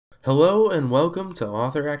Hello and welcome to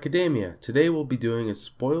Author Academia. Today we'll be doing a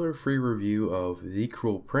spoiler-free review of The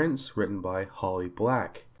Cruel Prince, written by Holly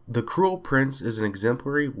Black. The Cruel Prince is an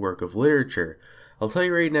exemplary work of literature. I'll tell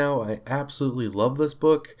you right now, I absolutely love this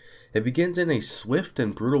book. It begins in a swift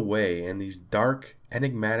and brutal way, and these dark,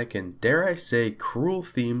 enigmatic, and dare I say, cruel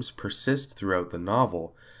themes persist throughout the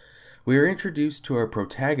novel. We are introduced to our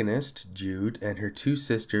protagonist, Jude, and her two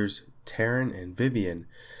sisters, Taryn and Vivian.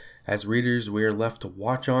 As readers, we are left to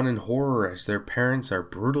watch on in horror as their parents are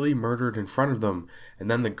brutally murdered in front of them, and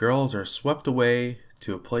then the girls are swept away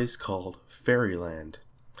to a place called Fairyland.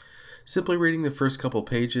 Simply reading the first couple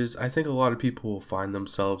pages, I think a lot of people will find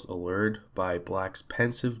themselves allured by Black's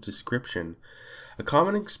pensive description. A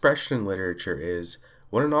common expression in literature is,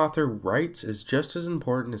 what an author writes is just as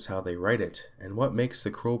important as how they write it, and what makes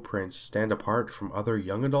The Cruel Prince stand apart from other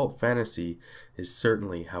young adult fantasy is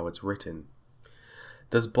certainly how it's written.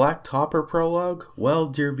 Does Black top her prologue? Well,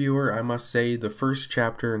 dear viewer, I must say the first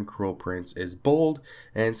chapter in Cruel Prince is bold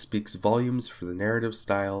and speaks volumes for the narrative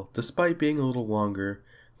style, despite being a little longer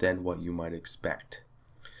than what you might expect.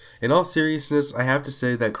 In all seriousness, I have to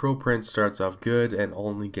say that Cruel Prince starts off good and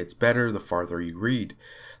only gets better the farther you read.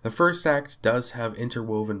 The first act does have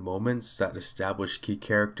interwoven moments that establish key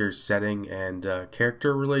characters, setting, and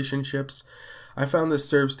character relationships. I found this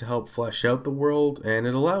serves to help flesh out the world, and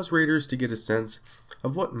it allows readers to get a sense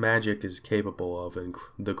of what magic is capable of in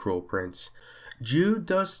The Cruel Prince. Jude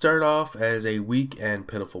does start off as a weak and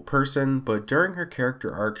pitiful person, but during her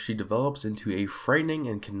character arc she develops into a frightening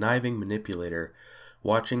and conniving manipulator.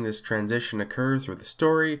 Watching this transition occur through the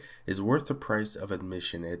story is worth the price of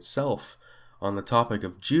admission itself. On the topic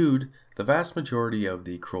of Jude, the vast majority of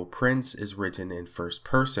The Cruel Prince is written in first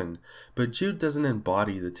person, but Jude doesn't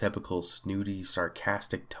embody the typical snooty,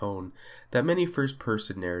 sarcastic tone that many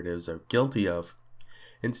first-person narratives are guilty of.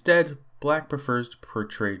 Instead, Black prefers to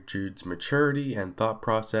portray Jude's maturity and thought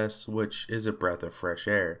process, which is a breath of fresh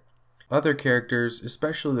air. Other characters,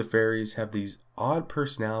 especially the fairies, have these odd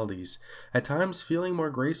personalities, at times feeling more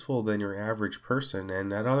graceful than your average person,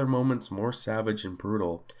 and at other moments more savage and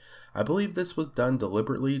brutal. I believe this was done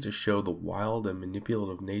deliberately to show the wild and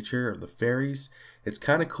manipulative nature of the fairies. It's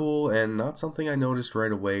kinda cool and not something I noticed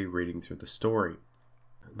right away reading through the story.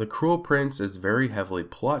 The Cruel Prince is very heavily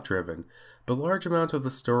plot-driven, but a large amount of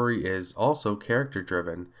the story is also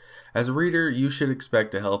character-driven. As a reader, you should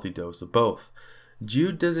expect a healthy dose of both.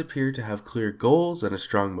 Jude does appear to have clear goals and a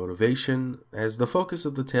strong motivation, as the focus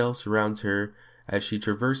of the tale surrounds her as she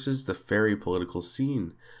traverses the fairy political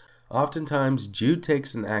scene. Oftentimes, Jude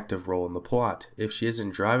takes an active role in the plot. If she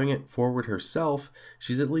isn't driving it forward herself,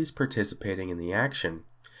 she's at least participating in the action.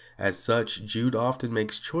 As such, Jude often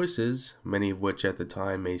makes choices, many of which at the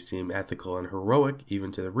time may seem ethical and heroic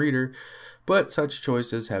even to the reader, but such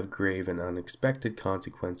choices have grave and unexpected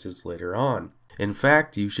consequences later on. In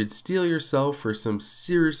fact, you should steel yourself for some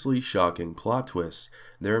seriously shocking plot twists.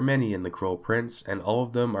 There are many in The Cruel Prince, and all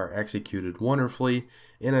of them are executed wonderfully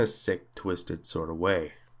in a sick, twisted sort of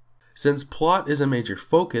way. Since plot is a major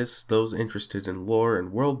focus, those interested in lore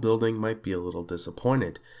and world building might be a little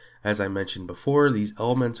disappointed. As I mentioned before, these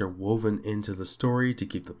elements are woven into the story to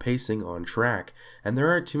keep the pacing on track, and there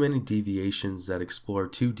aren't too many deviations that explore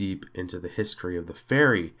too deep into the history of the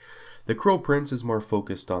fairy. The Cruel Prince is more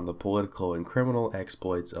focused on the political and criminal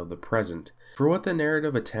exploits of the present. For what the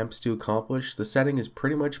narrative attempts to accomplish, the setting is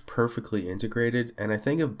pretty much perfectly integrated, and I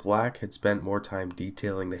think if Black had spent more time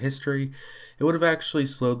detailing the history, it would have actually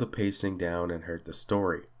slowed the pacing down and hurt the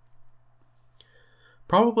story.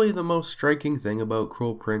 Probably the most striking thing about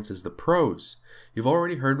Cruel Prince is the prose. You've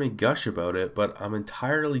already heard me gush about it, but I'm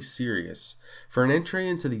entirely serious. For an entry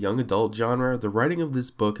into the young adult genre, the writing of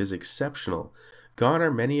this book is exceptional. Gone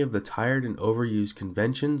are many of the tired and overused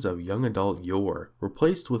conventions of young adult yore,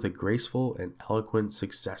 replaced with a graceful and eloquent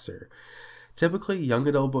successor. Typically, young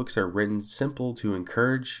adult books are written simple to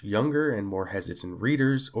encourage younger and more hesitant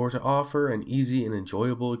readers, or to offer an easy and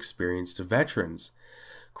enjoyable experience to veterans.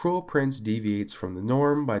 Cruel Prince deviates from the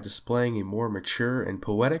norm by displaying a more mature and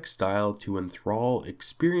poetic style to enthrall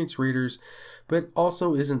experienced readers, but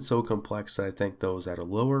also isn't so complex that I think those at a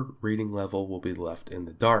lower reading level will be left in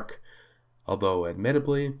the dark. Although,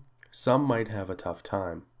 admittedly, some might have a tough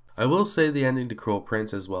time. I will say the ending to Cruel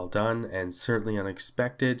Prince is well done and certainly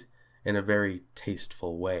unexpected in a very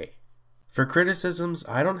tasteful way. For criticisms,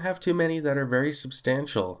 I don't have too many that are very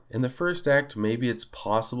substantial. In the first act, maybe it's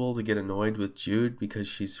possible to get annoyed with Jude because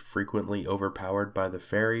she's frequently overpowered by the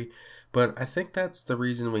fairy, but I think that's the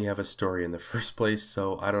reason we have a story in the first place,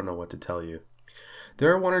 so I don't know what to tell you.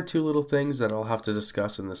 There are one or two little things that I'll have to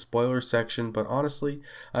discuss in the spoiler section, but honestly,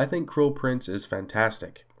 I think Cruel Prince is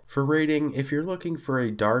fantastic. For rating, if you're looking for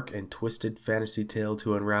a dark and twisted fantasy tale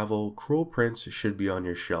to unravel, Cruel Prince should be on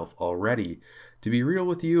your shelf already. To be real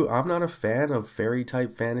with you, I'm not a fan of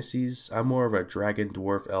fairy-type fantasies. I'm more of a dragon,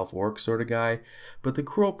 dwarf, elf, orc sort of guy, but The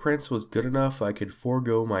Cruel Prince was good enough I could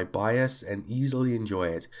forego my bias and easily enjoy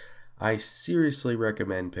it. I seriously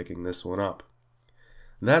recommend picking this one up.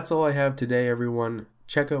 That's all I have today, everyone.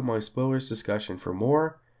 Check out my spoilers discussion for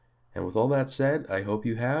more. And with all that said, I hope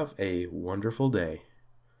you have a wonderful day.